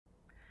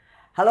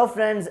Hello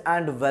friends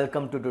and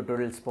welcome to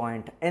Tutorials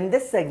Point. In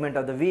this segment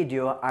of the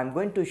video, I'm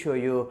going to show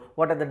you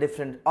what are the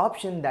different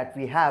options that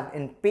we have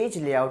in page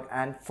layout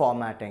and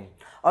formatting.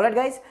 Alright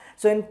guys,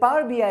 so in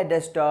Power BI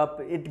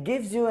desktop, it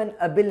gives you an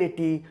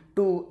ability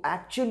to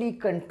actually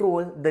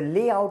control the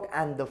layout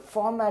and the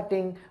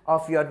formatting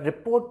of your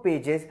report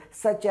pages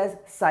such as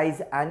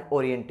size and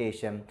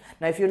orientation.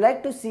 Now if you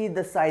like to see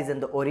the size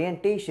and the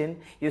orientation,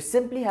 you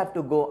simply have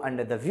to go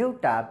under the View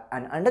tab,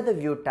 and under the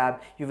View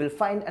tab you will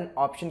find an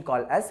option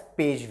called as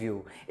Page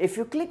View. If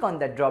you click on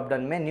that drop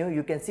down menu,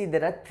 you can see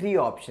there are three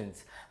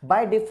options.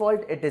 By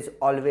default it is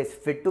always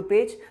fit to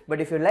page, but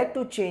if you like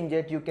to change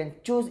it, you can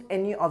choose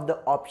any of the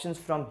options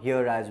from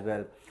here as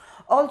well.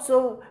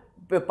 Also,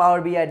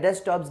 Power BI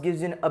desktops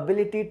gives you an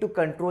ability to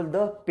control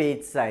the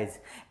page size.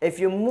 If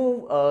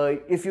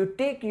you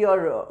take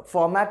your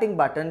formatting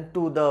button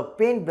to the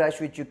paintbrush,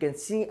 which you can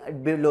see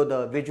below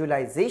the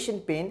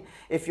visualization pane,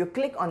 if you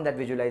click on that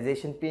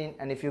visualization pane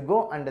and if you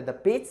go under the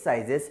page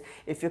sizes,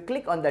 if you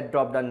click on that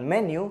drop down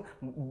menu,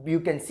 you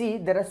can see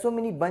there are so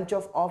many bunch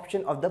of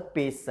options of the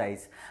page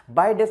size.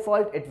 By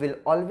default it will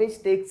always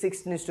take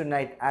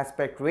 16:9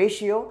 aspect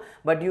ratio,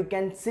 but you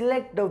can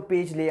select the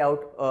page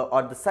layout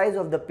or the size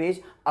of the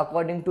page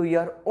according to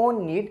your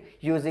own need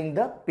using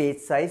the page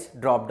size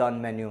drop down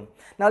menu.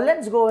 Now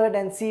let's go ahead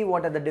and see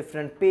what are the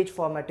different page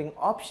formatting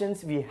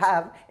options we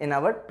have in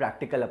our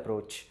practical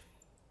approach.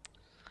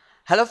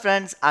 Hello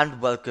friends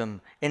and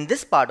welcome. In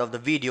this part of the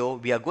video,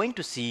 we are going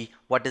to see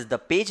what is the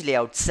page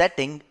layout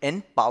setting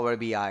in Power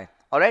BI.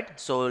 Alright,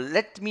 so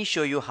let me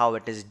show you how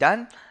it is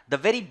done. The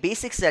very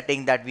basic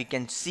setting that we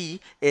can see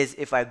is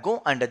if I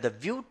go under the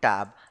View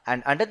tab,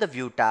 and under the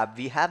View tab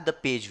we have the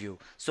Page View.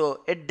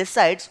 So it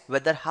decides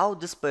whether how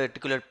this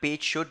particular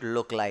page should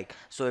look like.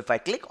 So if I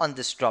click on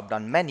this drop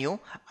down menu,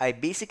 I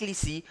basically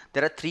see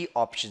there are three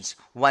options.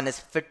 One is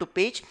Fit to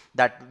Page,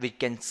 that we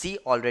can see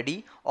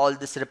already all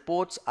these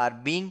reports are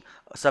being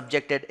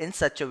subjected in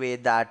such a way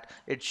that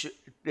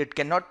it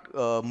cannot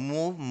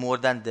move more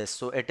than this.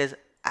 So it is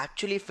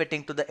actually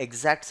fitting to the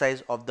exact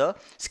size of the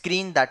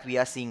screen that we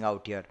are seeing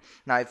out here.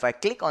 Now if I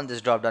click on this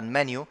drop down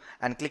menu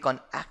and click on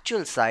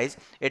actual size,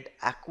 it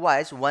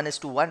acquires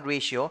 1:1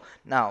 ratio.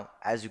 Now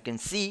as you can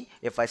see,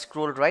 if I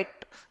scroll right,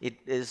 it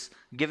is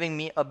giving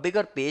me a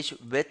bigger page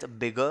with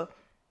bigger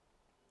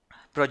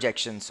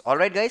projections.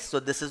 Alright guys, so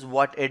this is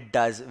what it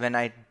does when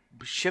I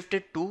shift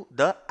it to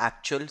the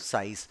actual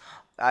size.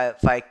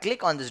 If I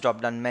click on this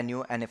drop down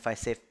menu and if I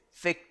say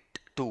fit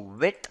to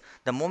width,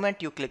 the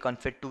moment you click on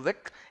fit to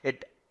width,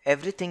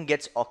 everything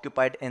gets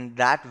occupied in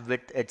that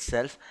width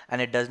itself,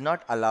 and it does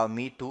not allow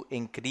me to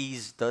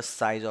increase the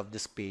size of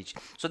this page.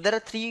 So there are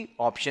three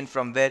options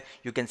from where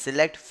you can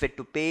select fit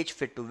to page,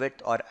 fit to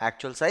width, or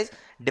actual size,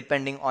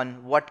 depending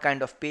on what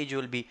kind of page you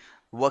will be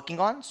working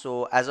on.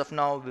 So as of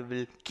now we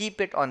will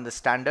keep it on the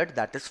standard,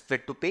 that is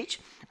fit to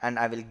page, and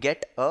I will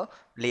get a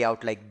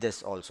layout like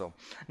this also.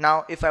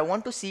 Now if I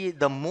want to see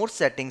the more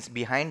settings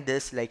behind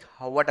this, like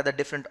what are the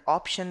different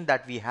options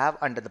that we have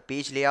under the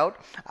page layout,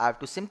 I have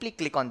to simply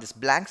click on this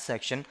blank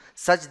section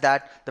such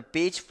that the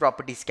page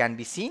properties can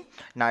be seen.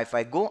 Now if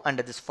I go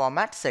under this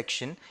format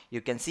section,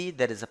 you can see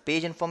there is a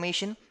page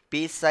information,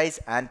 page size,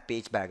 and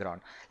page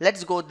background.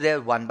 Let's go there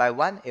one by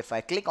one. If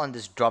I click on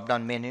this drop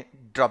down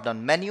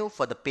menu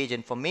for the page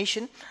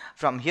information,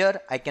 from here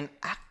I can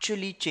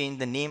actually change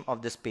the name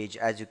of this page.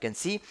 As you can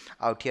see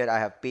out here, I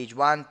have page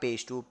 1,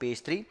 page 2,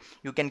 page 3.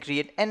 You can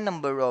create n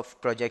number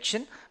of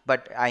projection,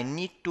 but I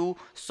need to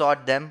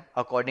sort them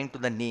according to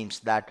the names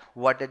that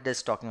what it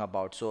is talking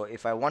about. So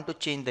if I want to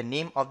change the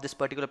name of this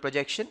particular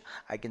projection,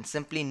 I can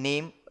simply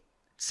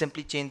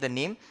change the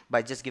name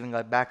by just giving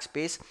a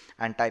backspace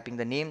and typing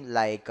the name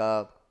like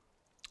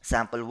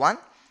sample 1,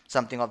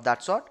 something of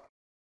that sort.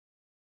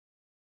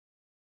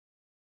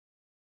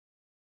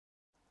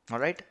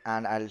 Alright,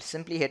 and I'll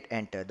simply hit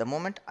enter. The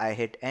moment I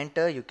hit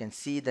enter, you can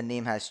see the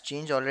name has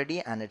changed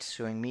already and it's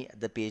showing me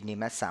the page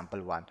name as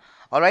sample 1.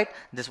 Alright,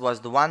 this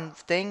was the one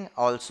thing.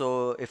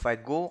 Also, if I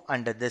go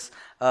under this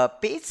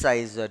page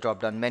size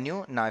drop down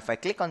menu, now if I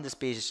click on this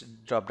page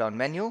drop down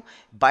menu,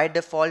 by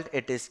default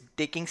it is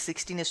taking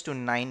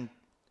 16:9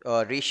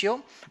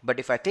 ratio, but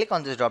if I click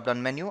on this drop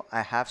down menu,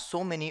 I have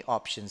so many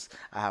options.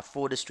 I have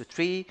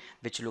 4:3,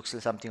 which looks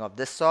like something of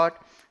this sort,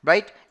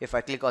 right? If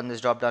I click on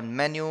this drop down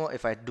menu,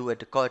 if I do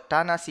it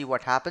Cortana, see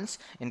what happens.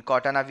 In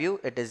Cortana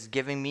view, it is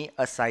giving me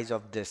a size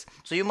of this.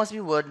 So you must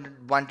be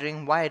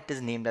wondering why it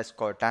is named as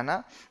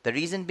Cortana. The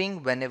reason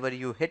being, whenever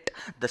you hit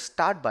the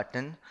start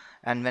button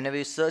and whenever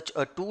you search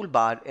a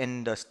toolbar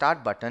in the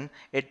start button,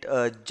 it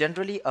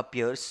generally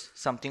appears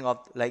something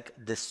of like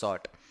this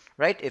sort.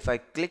 Right, if I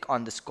click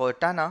on this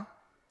Cortana,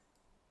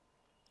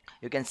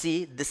 you can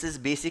see this is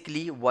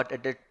basically what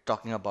it is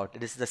talking about.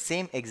 It is the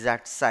same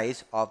exact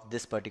size of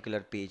this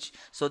particular page.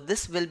 So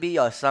this will be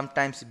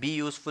sometimes be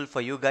useful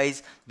for you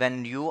guys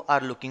when you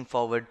are looking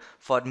forward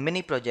for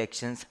mini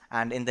projections,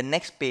 and in the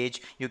next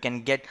page you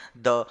can get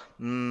the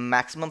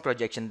maximum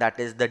projection, that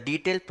is the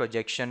detailed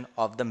projection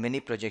of the mini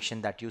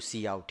projection that you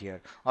see out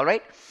here. All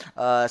right,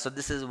 so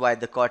this is why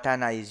the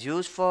Cortana is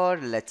used for.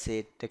 Let's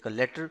say take a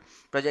letter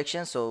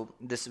projection. So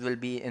this will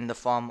be in the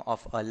form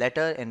of a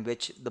letter in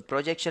which the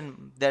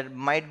projection, there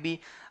might be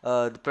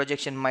the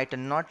projection might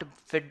not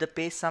fit the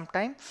page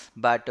sometime,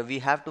 but we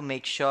have to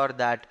make sure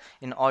that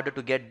in order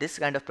to get this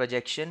kind of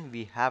projection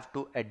we have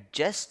to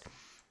adjust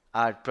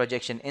our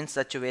projection in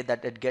such a way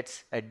that it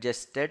gets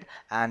adjusted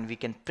and we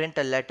can print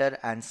a letter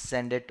and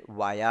send it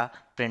via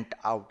print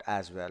out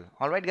as well.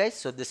 Alright guys,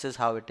 so this is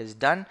how it is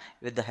done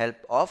with the help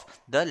of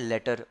the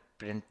letter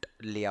print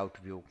layout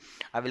view.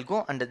 I will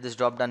go under this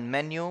drop down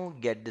menu,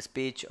 get this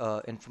page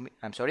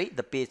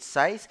the page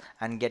size,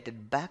 and get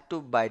it back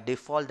to by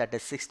default, that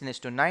is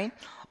 16:9,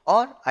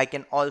 or I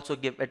can also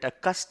give it a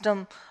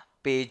custom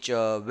page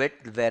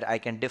width where I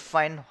can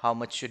define how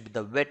much should be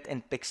the width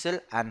in pixel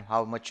and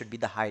how much should be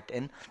the height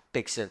in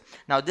pixel.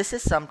 Now this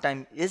is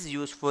sometimes is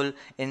useful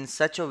in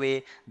such a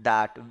way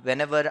that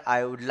whenever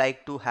I would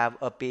like to have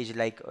a page,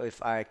 like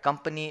if our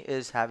company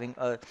is having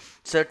a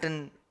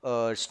certain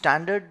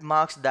standard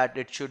marks that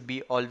it should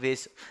be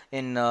always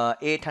in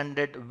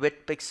 800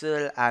 width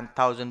pixel and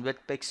 1000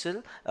 width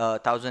pixel,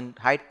 1000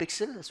 height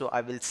pixel. So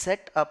I will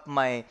set up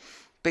my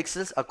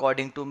pixels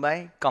according to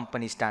my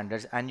company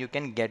standards and you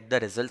can get the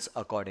results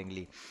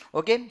accordingly.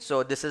 Okay,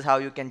 so this is how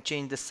you can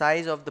change the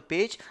size of the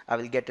page. I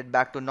will get it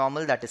back to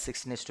normal, that is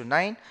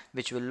 16:9,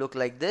 which will look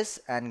like this,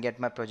 and get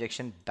my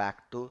projection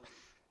back to.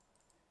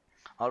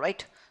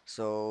 Alright,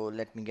 so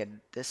let me get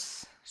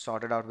this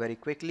sorted out very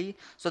quickly.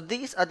 So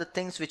these are the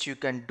things which you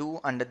can do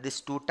under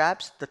these two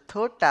tabs. The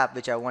third tab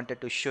which I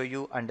wanted to show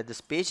you under this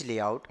page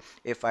layout,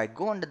 if I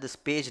go under this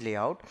page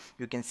layout,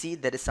 you can see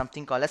there is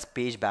something called as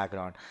page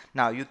background.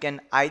 Now you can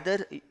either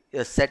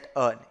set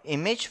an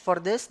image for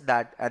this,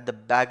 that at the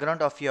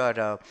background of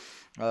your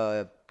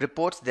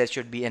reports there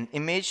should be an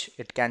image.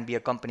 It can be a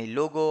company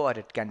logo or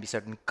it can be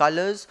certain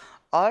colors,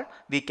 or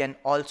we can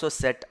also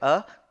set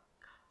a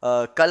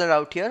color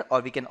out here,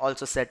 or we can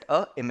also set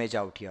a image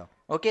out here.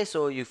 Okay,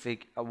 so if we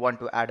want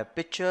to add a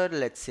picture,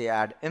 let's say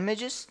add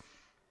images,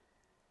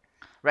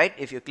 right?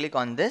 If you click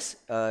on this,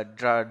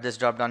 this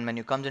drop down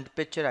menu comes into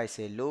picture. I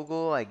say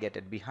logo, I get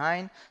it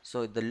behind,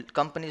 so the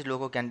company's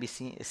logo can be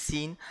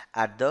seen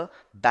at the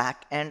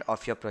back end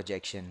of your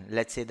projection.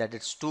 Let's say that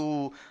it's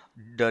too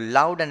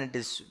loud and it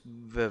is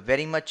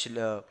very much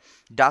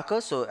darker,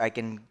 so I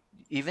can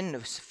even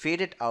fade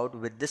it out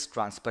with this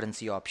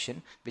transparency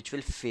option, which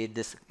will fade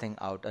this thing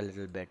out a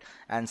little bit,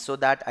 and so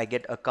that I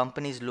get a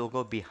company's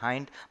logo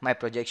behind my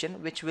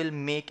projection, which will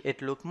make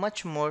it look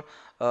much more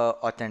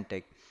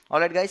authentic.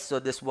 Alright guys, so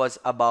this was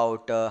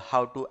about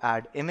how to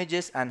add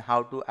images and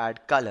how to add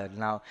color.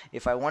 Now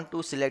if I want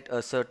to select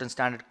a certain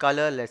standard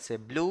color, let's say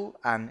blue,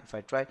 and if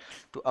I try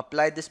to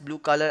apply this blue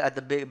color at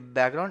the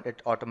background,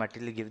 it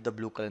automatically gives the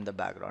blue color in the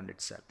background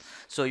itself.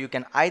 So you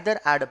can either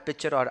add a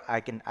picture or I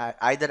can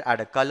either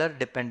add a color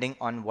depending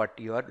on what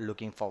you are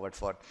looking forward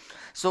for.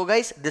 So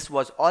guys, this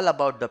was all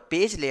about the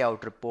page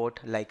layout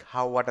report, like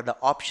what are the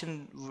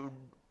options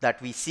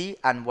that we see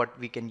and what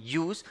we can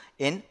use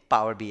in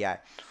Power BI.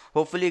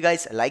 Hopefully you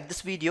guys like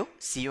this video.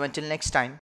 See you until next time.